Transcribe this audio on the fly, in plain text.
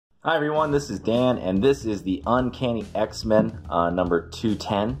Hi everyone, this is Dan, and this is the Uncanny X-Men number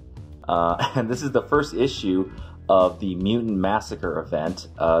 210. And this is the first issue of the Mutant Massacre event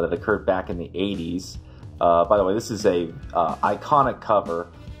that occurred back in the 80s. By the way, this is a iconic cover.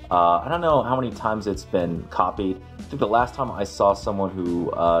 I don't know how many times it's been copied. I think the last time I saw someone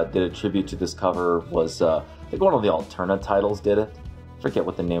who did a tribute to this cover was, I think one of the alternate titles did it. I forget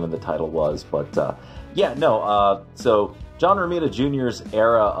what the name of the title was, but yeah, no, so John Romita Jr.'s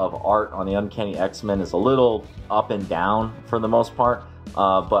era of art on the Uncanny X-Men is a little up and down for the most part,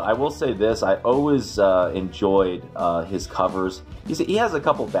 but I will say this, I always enjoyed his covers. He has a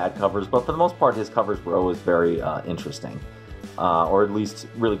couple bad covers, but for the most part his covers were always very interesting, or at least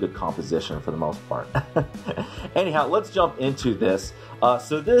really good composition for the most part. Anyhow, let's jump into this.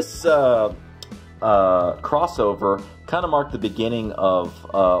 So this crossover kind of marked the beginning of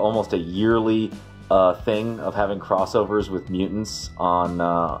almost a yearly thing of having crossovers with mutants on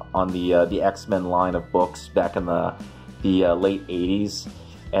the X-Men line of books back in the late 80s,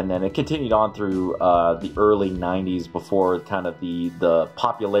 and then it continued on through the early 90s before kind of the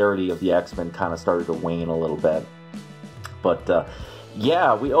popularity of the X-Men kind of started to wane a little bit. But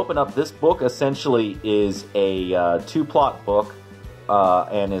yeah, we open up, this book essentially is a two-plot book,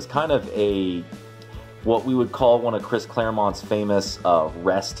 and is kind of what we would call one of Chris Claremont's famous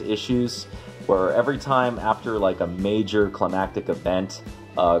rest issues, where every time after like a major climactic event,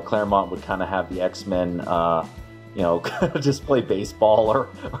 Claremont would kind of have the X-Men, you know, just play baseball or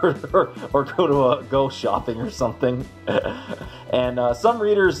go shopping or something. And some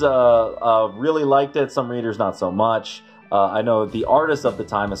readers really liked it, some readers not so much. I know the artists of the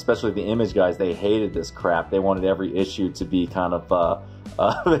time, especially the Image guys, they hated this crap. They wanted every issue to be kind of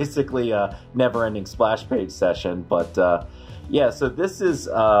basically a never-ending splash page session. But yeah, so this is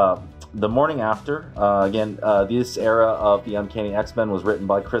the morning after. Again, this era of the Uncanny X-Men was written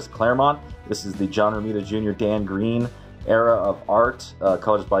by Chris Claremont. This is the John Romita Jr., Dan Green era of art,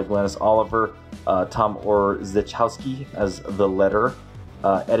 colors by Glennis Oliver, Tom Orzechowski as the letterer,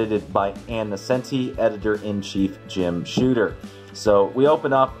 edited by Ann Nocenti, editor-in-chief Jim Shooter. So we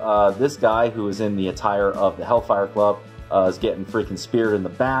open up, this guy who is in the attire of the Hellfire Club is getting freaking speared in the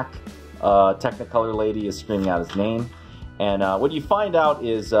back. Technicolor lady is screaming out his name. And what you find out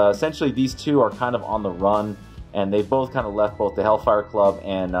is essentially these two are kind of on the run, and they both kind of left both the Hellfire Club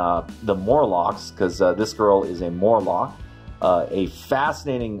and the Morlocks, because this girl is a Morlock, a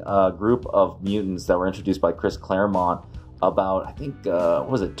fascinating group of mutants that were introduced by Chris Claremont about, I think, what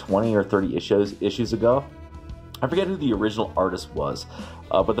was it, 20 or 30 issues ago? I forget who the original artist was,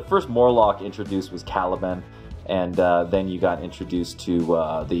 but the first Morlock introduced was Caliban. And then you got introduced to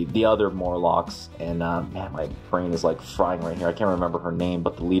the other Morlocks, and man, my brain is like frying right here. I can't remember her name,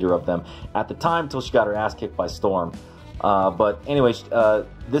 but the leader of them at the time, till she got her ass kicked by Storm. But anyway,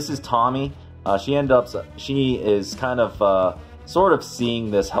 this is Tommy. She is kind of sort of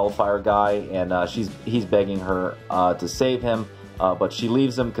seeing this Hellfire guy, and he's begging her to save him, but she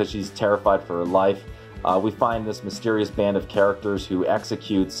leaves him because she's terrified for her life. We find this mysterious band of characters who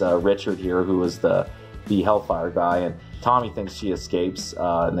executes Richard here, who is the Hellfire guy, and Tommy thinks she escapes,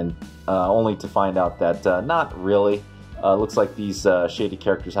 and then only to find out that not really. Looks like these shady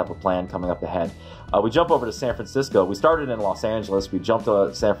characters have a plan coming up ahead. We jump over to San Francisco. We started in Los Angeles, we jumped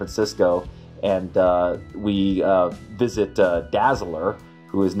to San Francisco, and we visit Dazzler,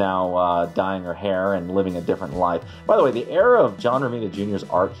 who is now dyeing her hair and living a different life. By the way, the era of John Romita Jr.'s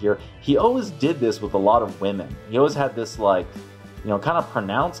art here, he always did this with a lot of women. He always had this, like, you know, kind of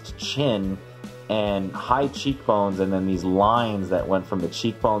pronounced chin and high cheekbones, and then these lines that went from the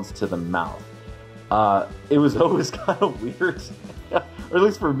cheekbones to the mouth. It was always kind of weird, or at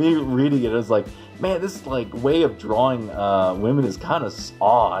least for me reading it, it was like, man, this like way of drawing women is kind of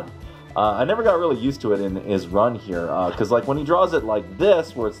odd. I never got really used to it in his run here, because like when he draws it like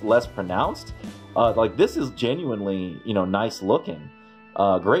this, where it's less pronounced, like this is genuinely, you know, nice looking.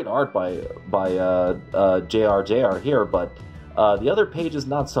 Great art by JR here, but the other pages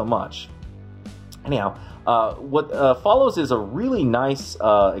not so much. Anyhow, what follows is a really nice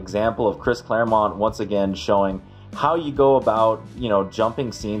example of Chris Claremont once again showing how you go about, you know,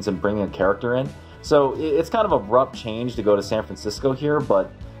 jumping scenes and bringing a character in. So it's kind of an abrupt change to go to San Francisco here,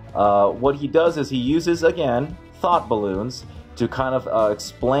 but what he does is he uses, again, thought balloons to kind of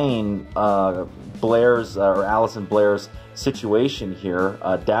explain Blair's, or Allison Blair's situation here,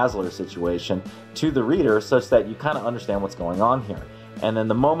 Dazzler's situation, to the reader, such that you kind of understand what's going on here. And then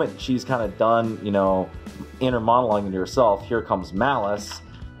the moment she's kind of done, you know, inner monologuing to herself, here comes Malice,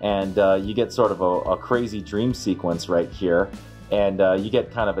 and you get sort of a crazy dream sequence right here, and you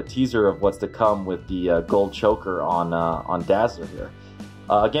get kind of a teaser of what's to come with the gold choker on Dazzler here.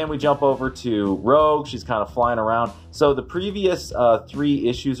 Again, we jump over to Rogue. She's kind of flying around. So the previous 3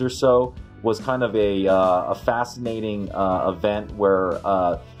 issues or so was kind of a fascinating event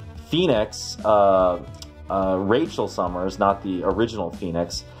where Phoenix, Rachel Summers, not the original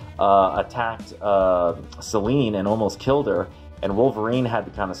Phoenix, attacked Selene and almost killed her, and Wolverine had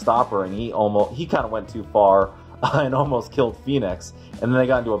to kind of stop her, and he kind of went too far and almost killed Phoenix. And then they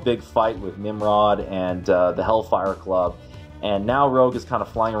got into a big fight with Nimrod and the Hellfire Club, and now Rogue is kind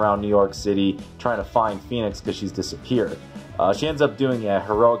of flying around New York City trying to find Phoenix because she's disappeared. She ends up doing a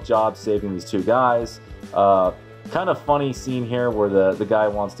heroic job saving these 2 guys. Kind of funny scene here where the guy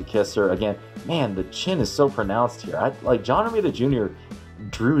wants to kiss her. Again, man, the chin is so pronounced here. Like, John Romita Jr.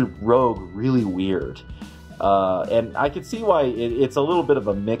 drew Rogue really weird. And I can see why it's a little bit of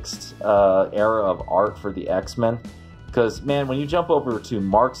a mixed era of art for the X-Men. Because, man, when you jump over to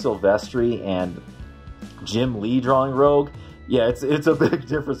Mark Silvestri and Jim Lee drawing Rogue, yeah, it's a big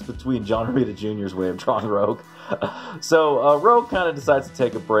difference between John Romita Jr.'s way of drawing Rogue. So Rogue kind of decides to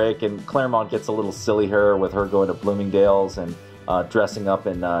take a break, and Claremont gets a little silly here with her going to Bloomingdale's and dressing up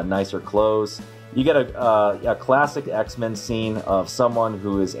in nicer clothes. You get a classic X-Men scene of someone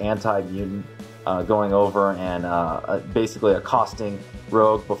who is anti-mutant going over and basically accosting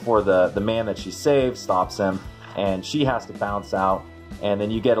Rogue before the man that she saved stops him, and she has to bounce out. And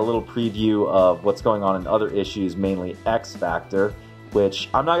then you get a little preview of what's going on in other issues, mainly X-Factor, which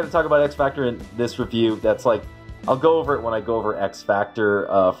I'm not going to talk about X-Factor in this review. That's like, I'll go over it when I go over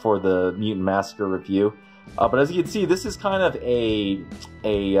X-Factor for the Mutant Massacre review. But as you can see, this is kind of a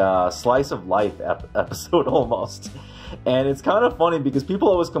slice of life episode almost. And it's kind of funny because people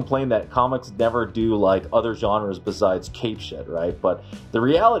always complain that comics never do like other genres besides cape shit, right? But the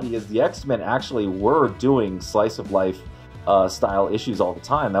reality is the X-Men actually were doing slice of life style issues all the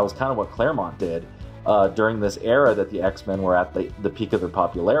time. That was kind of what Claremont did during this era that the X-Men were at the peak of their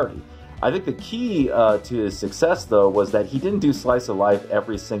popularity. I think the key to his success, though, was that he didn't do slice of life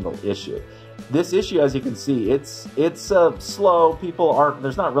every single issue. This issue, as you can see, it's slow.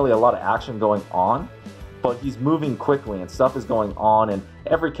 There's not really a lot of action going on, but he's moving quickly and stuff is going on, and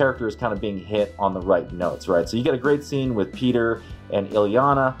every character is kind of being hit on the right notes, right? So you get a great scene with Peter and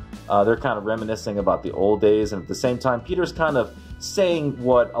Illyana. They're kind of reminiscing about the old days, and at the same time, Peter's kind of saying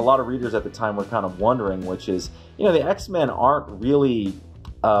what a lot of readers at the time were kind of wondering, which is, the X-Men aren't really,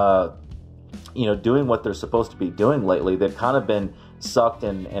 doing what they're supposed to be doing lately. They've kind of been sucked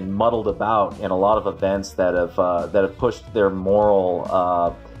and muddled about in a lot of events that have pushed their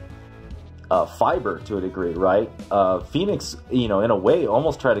moral fiber to a degree, right? Phoenix, in a way,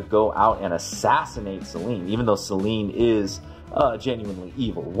 almost tried to go out and assassinate Selene, even though Selene is a genuinely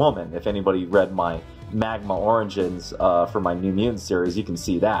evil woman. If anybody read my Magma Origins for my New Mutant series, you can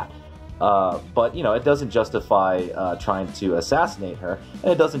see that. But, it doesn't justify trying to assassinate her,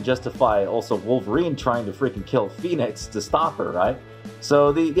 and it doesn't justify also Wolverine trying to freaking kill Phoenix to stop her, right?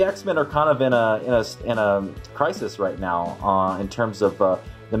 So the X-Men are kind of in a crisis right now in terms of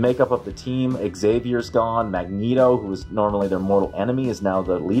the makeup of the team. Xavier's gone. Magneto, who was normally their mortal enemy, is now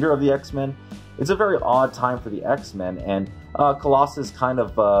the leader of the X-Men. It's a very odd time for the X-Men, and Colossus kind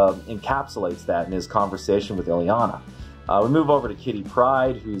of encapsulates that in his conversation with Illyana. We move over to Kitty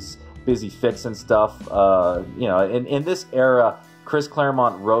Pryde, who's busy fixing stuff. In this era, Chris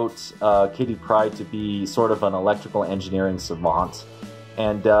Claremont wrote Kitty Pryde to be sort of an electrical engineering savant.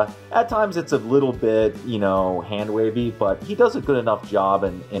 And at times it's a little bit, hand-wavy, but he does a good enough job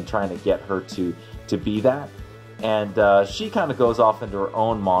in trying to get her to be that. And she kind of goes off into her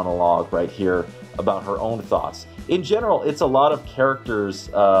own monologue right here about her own thoughts. In general, it's a lot of characters,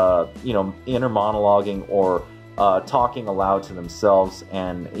 inner monologuing or talking aloud to themselves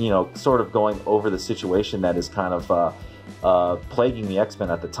and, sort of going over the situation that is kind of plaguing the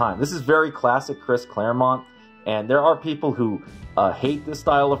X-Men at the time. This is very classic Chris Claremont, and there are people who hate this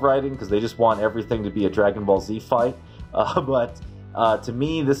style of writing because they just want everything to be a Dragon Ball Z fight. But to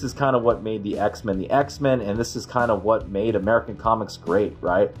me, this is kind of what made the X-Men, and this is kind of what made American comics great,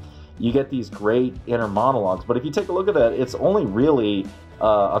 right? You get these great inner monologues, but if you take a look at it, it's only really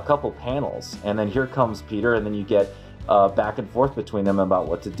a couple panels, and then here comes Peter, and then you get back and forth between them about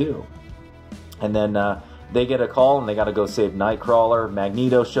what to do. And then they get a call, and they got to go save Nightcrawler.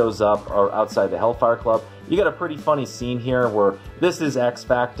 Magneto shows up outside the Hellfire Club. You got a pretty funny scene here where this is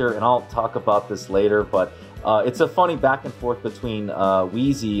X-Factor, and I'll talk about this later, but it's a funny back and forth between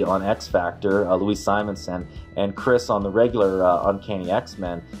Wheezy on X-Factor, Louise Simonson, and Chris on the regular Uncanny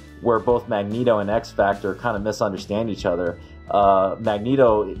X-Men, where both Magneto and X-Factor kind of misunderstand each other.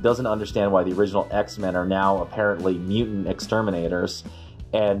 Magneto doesn't understand why the original X-Men are now apparently mutant exterminators,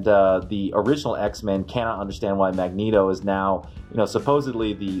 and the original X-Men cannot understand why Magneto is now, you know,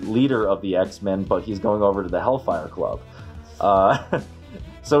 supposedly the leader of the X-Men, but he's going over to the Hellfire Club.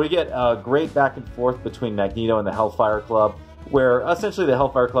 So we get a great back and forth between Magneto and the Hellfire Club, where essentially the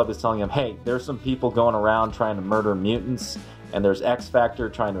Hellfire Club is telling him, hey, there's some people going around trying to murder mutants, and there's X-Factor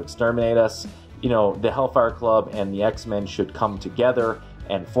trying to exterminate us. You know, the Hellfire Club and the X-Men should come together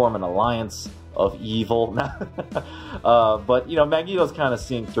and form an alliance of evil. But, you know, Magneto's kind of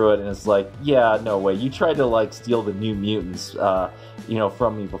seeing through it, and it's like, yeah, no way. You tried to, like, steal the New Mutants, you know,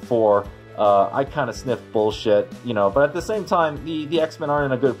 from me before. I kind of sniffed bullshit, you know, but at the same time, the X-Men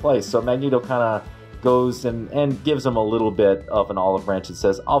aren't in a good place, so Magneto kind of goes and gives him a little bit of an olive branch and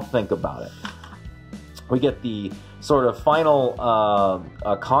says, I'll think about it. We get the sort of final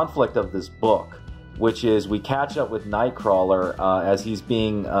conflict of this book, which is we catch up with Nightcrawler as he's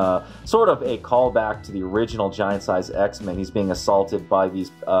being sort of a callback to the original giant-size X-Men. He's being assaulted by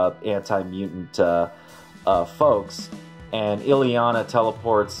these anti-mutant folks. And Illyana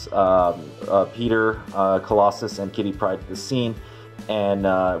teleports Peter, Colossus, and Kitty Pryde to the scene. And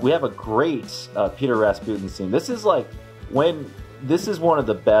we have a great Peter Rasputin scene. This is like this is one of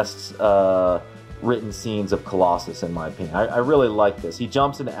the best written scenes of Colossus, in my opinion. I really like this. He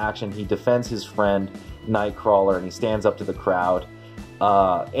jumps into action. He defends his friend Nightcrawler, and he stands up to the crowd.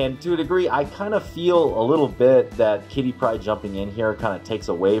 And to a degree, I kind of feel a little bit that Kitty Pryde jumping in here kind of takes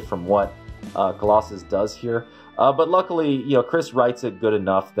away from what Colossus does here. But luckily, you know, Chris writes it good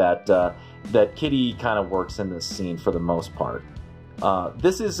enough that that Kitty kind of works in this scene for the most part.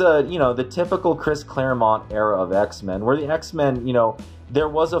 This is, you know, the typical Chris Claremont era of X-Men, where the X-Men, you know, there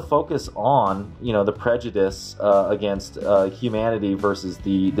was a focus on, you know, the prejudice against humanity versus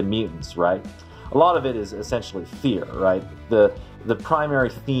the mutants, right? A lot of it is essentially fear, right? The primary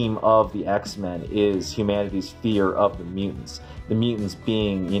theme of the X-Men is humanity's fear of the mutants. The mutants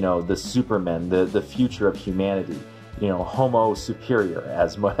being, you know, the supermen, the future of humanity, you know, homo superior,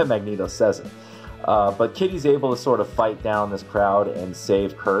 as Magneto says it. But Kitty's able to sort of fight down this crowd and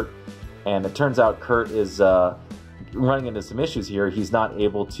save Kurt. And it turns out Kurt is running into some issues here. He's not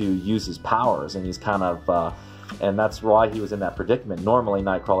able to use his powers, and he's kind of... and that's why he was in that predicament. Normally,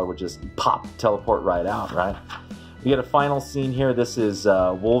 Nightcrawler would just pop, teleport right out, right? We get a final scene here. This is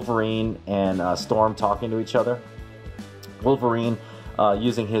Wolverine and Storm talking to each other. Wolverine,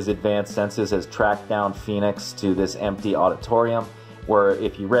 using his advanced senses, has tracked down Phoenix to this empty auditorium, where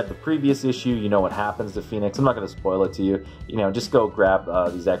if you read the previous issue, you know what happens to Phoenix. I'm not going to spoil it to you. You know, just go grab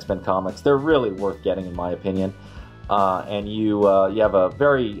these X-Men comics. They're really worth getting, in my opinion. And you have a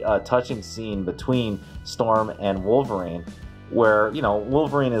very touching scene between Storm and Wolverine, where, you know,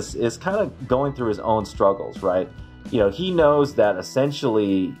 Wolverine is kind of going through his own struggles, right? You know, he knows that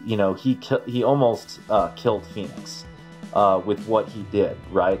essentially, you know, he almost killed Phoenix with what he did,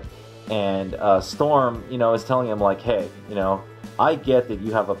 right? And Storm, you know, is telling him, like, hey, you know, I get that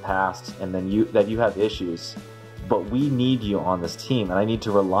you have a past and then that you have issues, but we need you on this team, and I need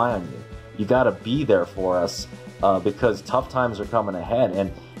to rely on you. You got to be there for us because tough times are coming ahead,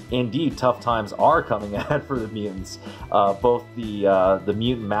 and indeed, tough times are coming ahead for the mutants. Both the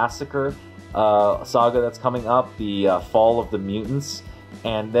Mutant Massacre saga that's coming up, the Fall of the Mutants,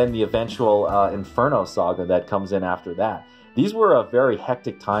 and then the eventual Inferno saga that comes in after that. These were a very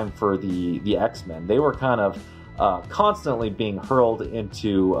hectic time for the X-Men. They were kind of constantly being hurled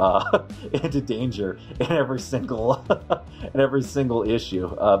into into danger in every single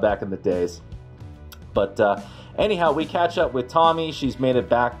issue back in the days. But anyhow, we catch up with Tommy. She's made it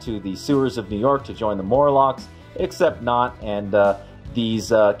back to the sewers of New York to join the Morlocks, except not, and these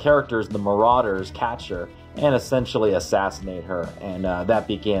characters, the Marauders, catch her and essentially assassinate her, and that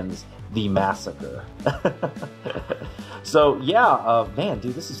begins the massacre. So yeah, man,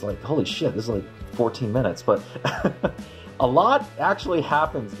 dude, this is like, holy shit, this is like 14 minutes, but a lot actually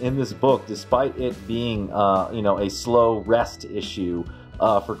happens in this book, despite it being, you know, a slow rest issue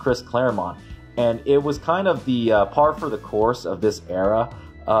for Chris Claremont. And it was kind of the par for the course of this era.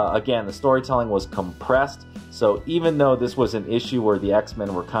 Again, the storytelling was compressed, so even though this was an issue where the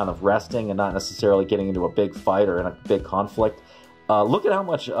X-Men were kind of resting and not necessarily getting into a big fight or in a big conflict, look at how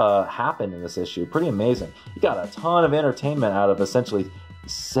much happened in this issue. Pretty amazing. You got a ton of entertainment out of essentially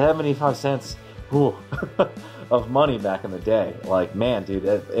 75 cents of money back in the day. Like, man, dude,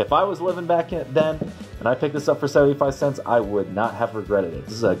 if I was living back then and I picked this up for 75 cents, I would not have regretted it.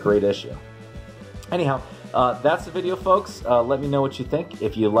 This is a great issue. Anyhow, that's the video, folks. Let me know what you think.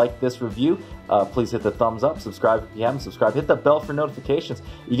 If you like this review, please hit the thumbs up. Subscribe if you haven't subscribed. Hit the bell for notifications.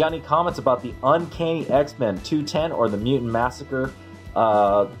 You got any comments about the Uncanny X-Men 210 or the Mutant Massacre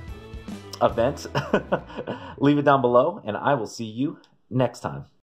event? Leave it down below, and I will see you next time.